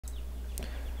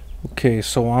Okay,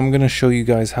 so I'm gonna show you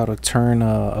guys how to turn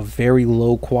a very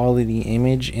low quality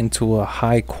image into a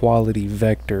high quality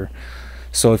vector.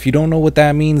 So if you don't know what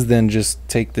that means, then just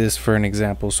take this for an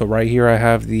example. So right here I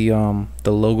have the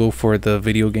logo for the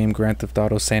video game Grand Theft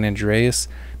Auto San Andreas.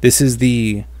 This is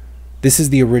the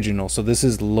original, so this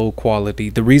is low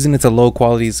quality. The reason it's a low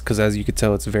quality is because, as you can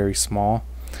tell, it's very small.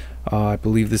 I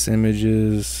believe this image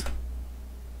is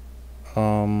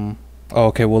oh,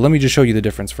 okay, well, let me just show you the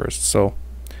difference first. So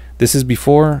this is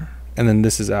before and then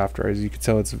this is after. As you can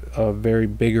tell, it's a very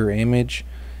bigger image,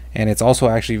 and it's also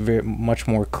actually very much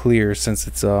more clear since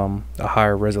it's a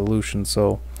higher resolution.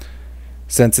 So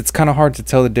since it's kind of hard to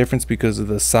tell the difference because of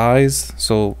the size,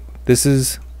 so this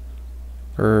is,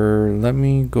 or let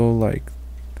me go like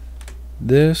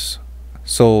this.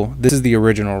 So this is the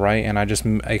original, right? And I just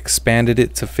expanded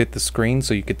it to fit the screen,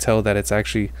 so you could tell that it's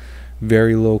actually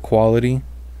very low quality.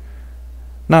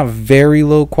 Not very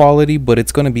low quality, but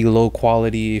it's going to be low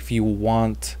quality if you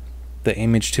want the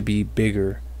image to be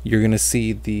bigger. You're going to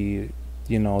see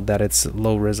that it's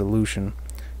low resolution.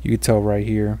 You can tell right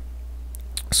here.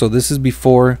 So this is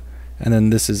before and then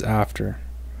this is after.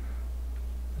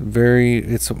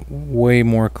 It's way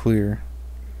more clear,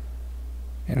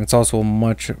 and it's also a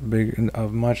much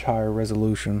higher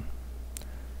resolution.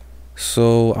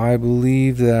 So I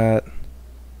believe that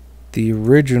the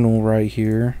original right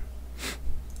here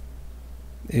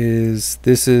is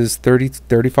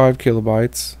 35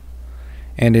 kilobytes,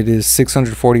 and it is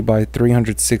 640 by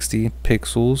 360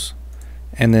 pixels.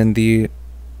 And then the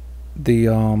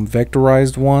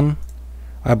vectorized one,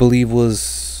 I believe,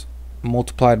 was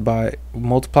multiplied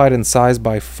in size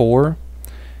by 4,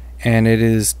 and it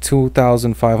is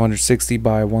 2560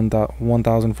 by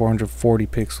 1440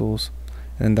 pixels,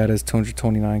 and that is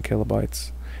 229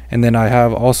 kilobytes. And then I'm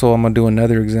gonna do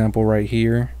another example right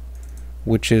here,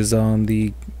 which is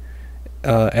the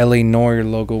LA Noire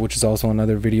logo, which is also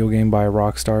another video game by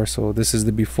Rockstar. So this is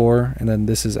the before and then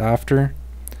this is after.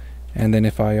 And then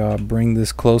if I bring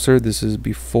this closer, this is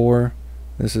before,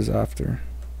 this is after.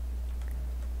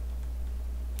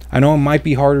 I know it might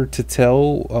be harder to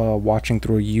tell watching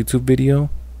through a YouTube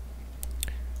video,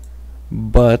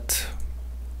 but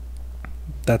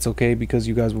that's okay because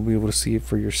you guys will be able to see it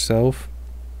for yourself.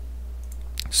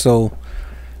 So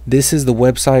this is the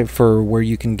website for where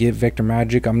you can get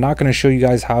VectorMagick. I'm not going to show you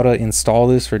guys how to install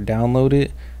this or download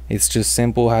it. It's just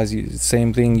simple,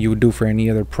 same thing you would do for any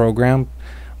other program.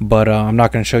 But I'm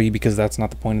not going to show you because that's not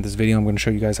the point of this video. I'm going to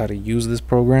show you guys how to use this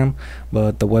program.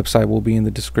 But the website will be in the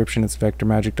description. It's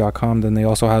vectormagick.com. Then they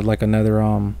also have like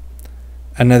another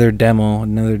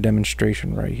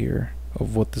demonstration right here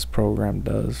of what this program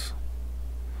does.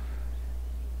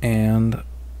 And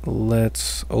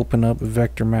let's open up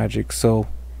VectorMagick. So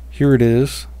here it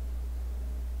is.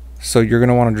 So you're going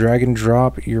to want to drag and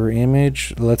drop your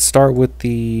image. Let's start with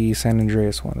the San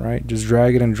Andreas one, right? Just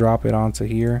drag it and drop it onto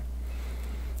here.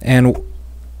 And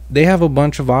they have a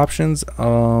bunch of options.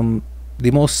 The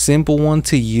most simple one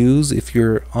to use if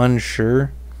you're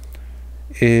unsure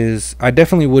is, I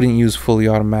definitely wouldn't use fully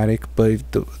automatic,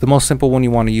 but the most simple one you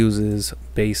want to use is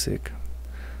basic.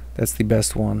 That's the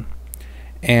best one.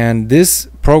 And this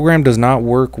program does not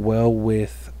work well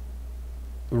with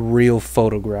real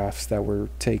photographs that were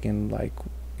taken, like,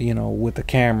 with the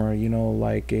camera,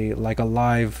 like a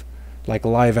live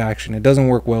action. It doesn't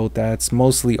work well with that. It's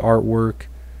mostly artwork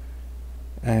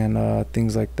and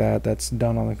things like that that's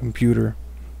done on the computer.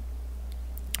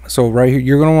 So right here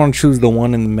you're going to want to choose the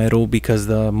one in the middle because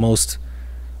the most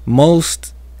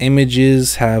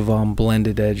images have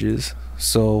blended edges.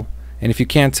 So, and if you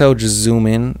can't tell, just zoom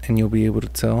in and you'll be able to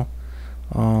tell,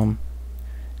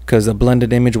 because a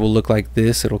blended image will look like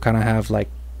this. It'll kind of have like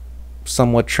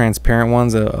somewhat transparent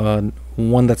ones.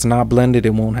 One that's not blended,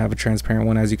 it won't have a transparent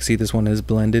one. As you can see, this one is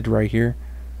blended right here.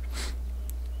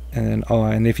 And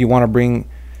and if you want to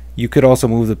you could also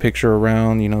move the picture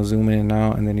around, zoom in and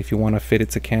out. And then if you want to fit it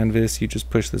to canvas, you just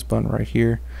push this button right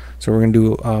here. So we're going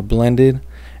to do blended,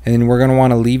 and then we're going to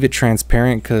want to leave it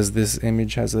transparent because this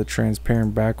image has a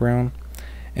transparent background.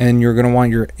 And you're going to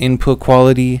want your input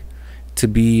quality to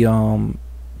be you're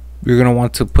going to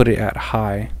want to put it at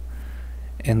high.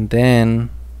 And then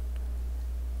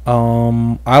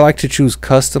I like to choose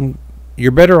custom.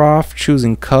 You're better off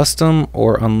choosing custom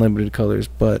or unlimited colors,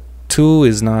 but 2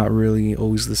 is not really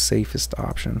always the safest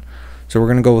option. So we're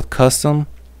going to go with custom,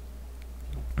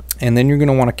 and then you're going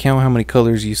to want to count how many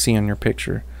colors you see on your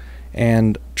picture.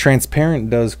 And transparent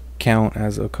does count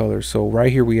as a color. So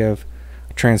right here we have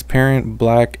transparent,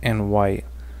 black, and white.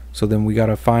 So then we got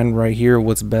to find right here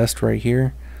what's best right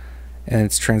here. and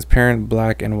it's transparent,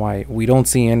 black and white. We don't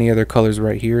see any other colors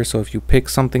right here, so if you pick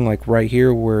something like right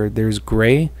here where there's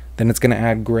gray, then it's going to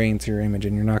add gray into your image,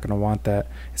 and you're not going to want that.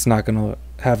 It's not going to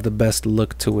have the best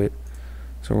look to it.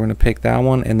 So we're going to pick that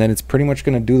one, and then it's pretty much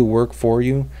going to do the work for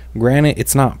you. Granted,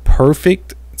 it's not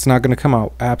perfect. It's not going to come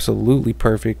out absolutely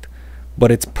perfect,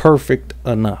 but it's perfect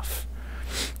enough.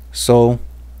 So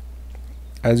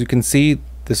as you can see,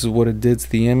 this is what it did to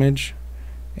the image,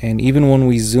 and even when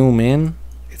we zoom in,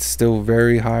 it's still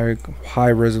very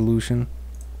high resolution.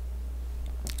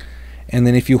 And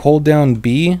then if you hold down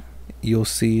B, you'll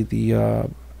see the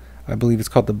I believe it's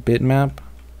called the bitmap.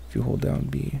 If you hold down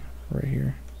B right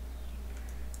here,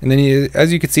 and then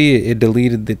as you can see, it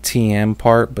deleted the TM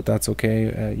part, but that's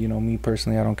okay. You know, me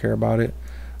personally, I don't care about it.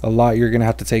 A lot you're gonna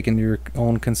have to take into your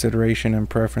own consideration and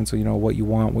preference, so you know what you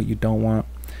want, what you don't want.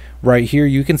 Right here,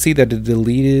 you can see that it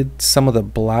deleted some of the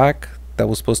black that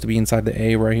was supposed to be inside the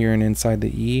A right here and inside the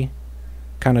E.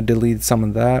 Kind of deleted some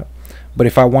of that. But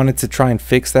if I wanted to try and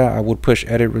fix that, I would push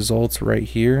edit results right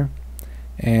here,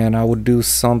 and I would do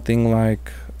something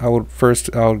like I would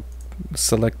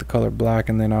select the color black,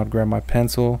 and then I'll grab my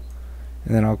pencil,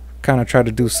 and then I'll kind of try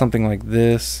to do something like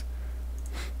this,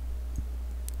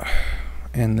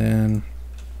 and then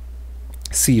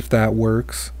see if that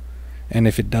works. And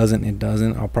if it doesn't, it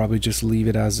doesn't. I'll probably just leave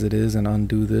it as it is and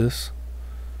undo this.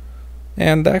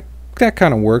 And that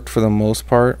kind of worked for the most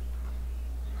part,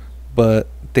 but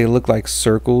they look like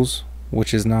circles,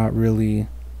 which is not really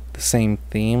the same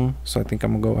theme. So I think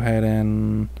I'm gonna go ahead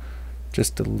and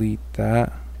just delete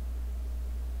that.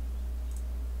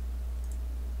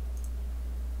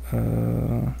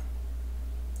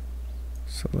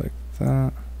 Select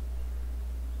that.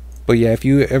 But yeah, if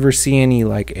you ever see any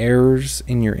like errors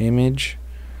in your image,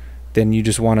 then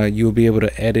you'll be able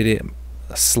to edit it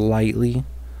slightly.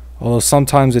 Although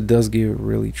sometimes it does get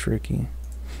really tricky.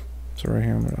 So right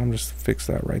here, I'm just fix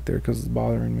that right there because it's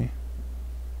bothering me.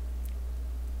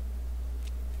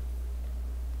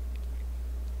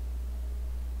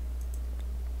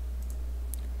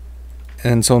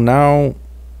 And so now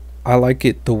I like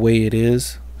it the way it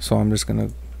is, so I'm just gonna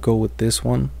go with this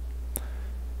one.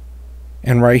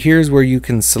 And right here is where you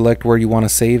can select where you want to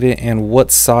save it and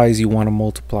what size you want to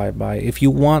multiply it by. If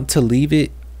you want to leave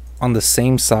it on the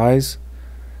same size,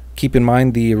 keep in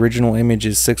mind the original image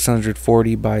is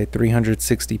 640 by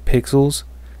 360 pixels.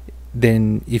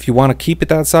 Then if you want to keep it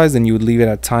that size, then you would leave it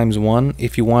at ×1.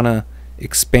 If you want to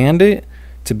expand it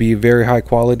to be very high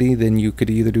quality, then you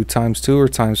could either do ×2 or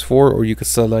 ×4, or you could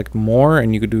select more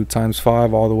and you could do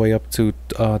 ×5 all the way up to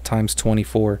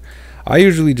 ×24. I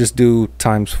usually just do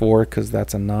 ×4 because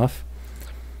that's enough.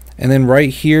 And then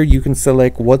right here you can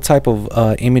select what type of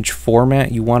image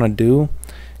format you want to do.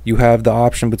 You have the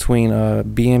option between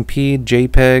BMP,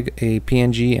 JPEG, a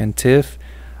PNG, and TIFF.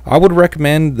 I would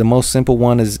recommend the most simple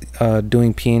one is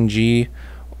doing PNG,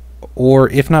 or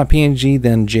if not PNG,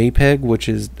 then JPEG, which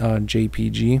is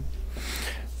JPG.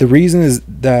 The reason is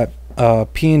that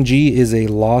PNG is a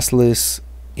lossless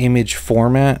image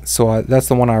format, so that's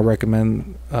the one I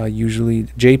recommend. Usually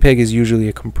JPEG is usually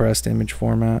a compressed image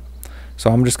format,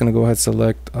 so I'm just gonna go ahead and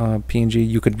select PNG.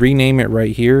 You could rename it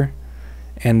right here,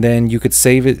 and then you could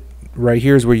save it. Right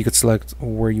here is where you could select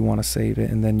where you want to save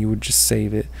it, and then you would just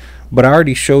save it. But I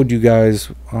already showed you guys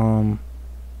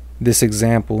this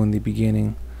example in the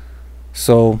beginning,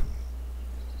 so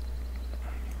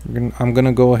I'm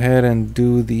gonna go ahead and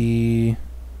do the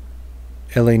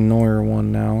LA Noire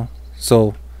one now.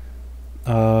 So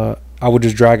I would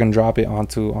just drag and drop it on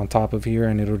top of here,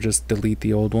 and it'll just delete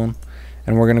the old one.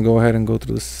 And we're gonna go ahead and go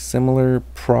through the similar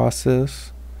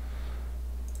process.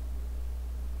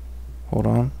 Hold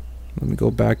on, let me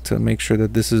go back to make sure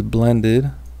that this is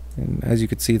blended. And as you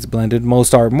can see, it's blended.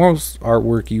 Most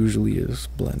artwork usually is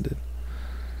blended.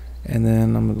 And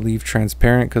then I'm gonna leave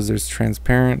transparent because there's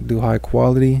transparent. Do high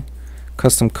quality.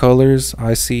 Custom colors,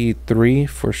 I see 3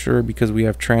 for sure, because we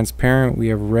have transparent, we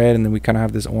have red, and then we kind of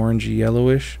have this orangey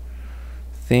yellowish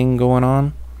thing going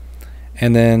on.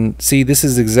 And then see, this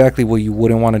is exactly what you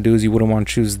wouldn't want to do, is you wouldn't want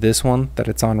to choose this one that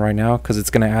it's on right now, because it's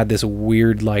going to add this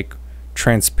weird like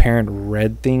transparent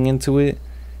red thing into it,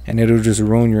 and it'll just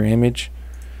ruin your image.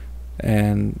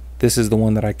 And this is the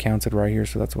one that I counted right here,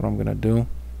 so that's what I'm going to do.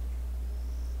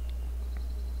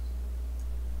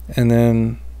 And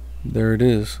then there it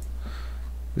is.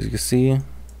 As you can see,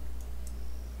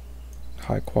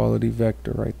 high quality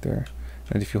vector right there.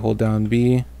 And if you hold down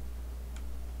B,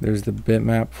 there's the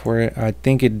bitmap for it. I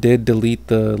think it did delete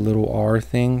the little R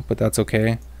thing, but that's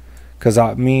okay, because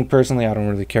me personally, I don't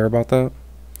really care about that.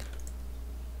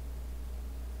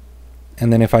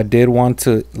 And then if I did want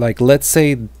to, like, let's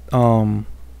say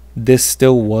this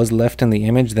still was left in the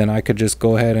image, then I could just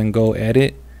go ahead and go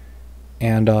edit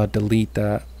and delete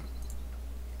that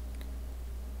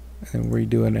and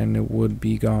redo it, and it would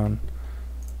be gone.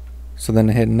 So then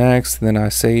I hit next, then I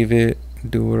save it,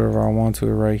 do whatever I want to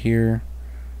it right here,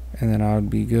 and then I would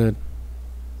be good.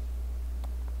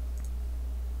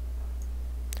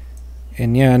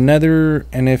 And yeah, and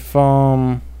if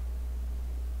I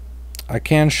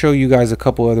can show you guys a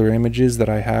couple other images that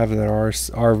I have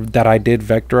that I did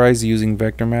vectorize using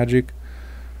Vector Magic,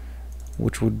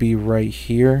 which would be right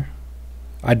here.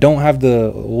 I don't have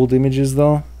the old images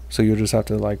though, so you'll just have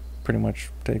to like pretty much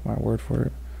take my word for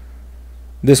it.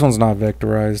 This one's not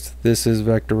vectorized. This is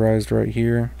vectorized right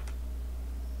here.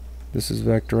 This is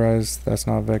vectorized. That's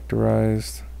not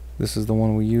vectorized. This is the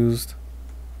one we used.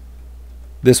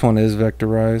 This one is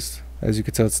vectorized. As you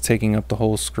can tell, it's taking up the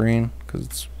whole screen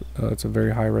because it's a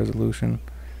very high resolution.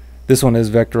 This one is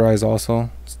vectorized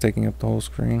also. It's taking up the whole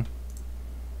screen.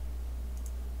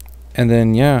 And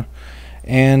then yeah,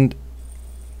 and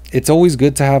it's always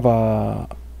good to have a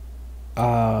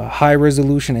high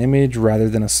resolution image rather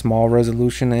than a small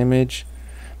resolution image,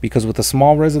 because with a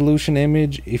small resolution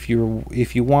image, if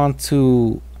you want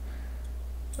to,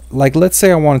 like, let's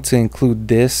say I wanted to include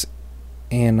this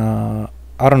in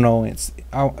I don't know,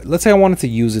 let's say I wanted to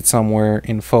use it somewhere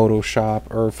in Photoshop,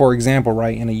 or for example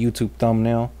right in a YouTube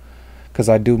thumbnail, because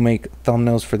I do make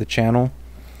thumbnails for the channel.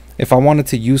 If I wanted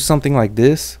to use something like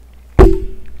this,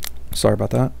 sorry about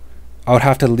that, I would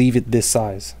have to leave it this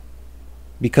size,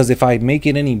 because if I make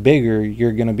it any bigger,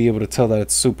 you're gonna be able to tell that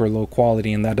it's super low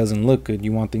quality, and that doesn't look good.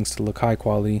 You want things to look high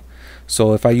quality.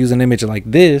 So if I use an image like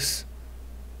this,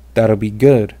 that'll be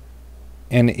good.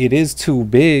 And it is too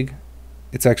big.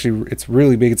 It's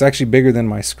really big. It's actually bigger than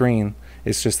my screen.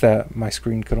 It's just that my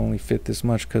screen could only fit this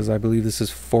much, because I believe this is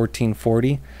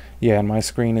 1440. Yeah, and my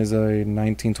screen is a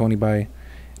 1920 by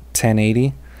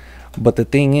 1080. But the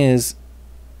thing is,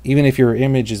 even if your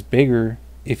image is bigger,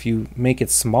 if you make it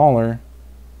smaller,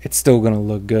 it's still going to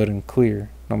look good and clear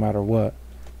no matter what.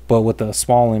 But with a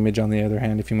small image, on the other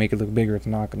hand, if you make it look bigger, it's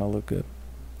not going to look good.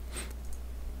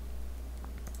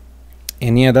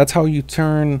 And yeah, that's how you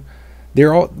turn. This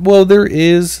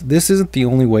isn't the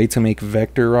only way to make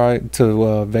vectorize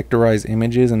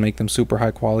images and make them super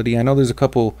high quality. I know there's a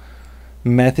couple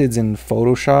methods in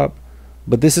Photoshop,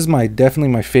 but this is definitely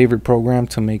my favorite program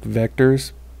to make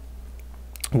vectors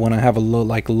when I have a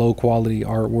low quality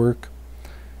artwork.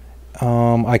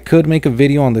 I could make a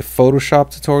video on the Photoshop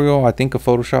tutorial. I think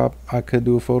I could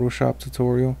do a Photoshop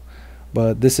tutorial,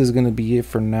 but this is gonna be it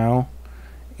for now.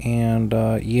 And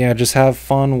yeah, just have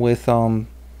fun with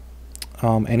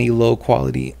any low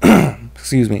quality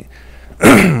excuse me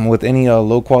with any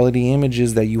low quality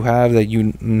images that you have, that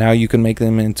you can make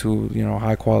them into, you know,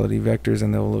 high quality vectors,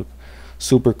 and they'll look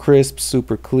super crisp,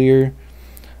 super clear.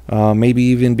 Maybe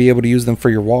even be able to use them for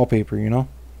your wallpaper, you know,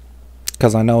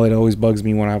 because I know it always bugs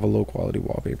me when I have a low quality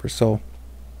wallpaper. So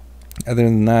other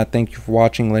than that, thank you for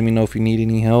watching. Let me know if you need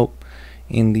any help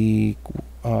in the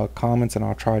comments, and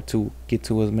I'll try to get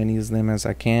to as many of them as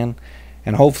I can.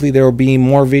 And hopefully there will be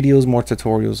more videos, more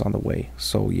tutorials on the way.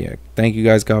 So yeah, thank you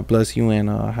guys. God bless you, and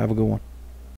have a good one.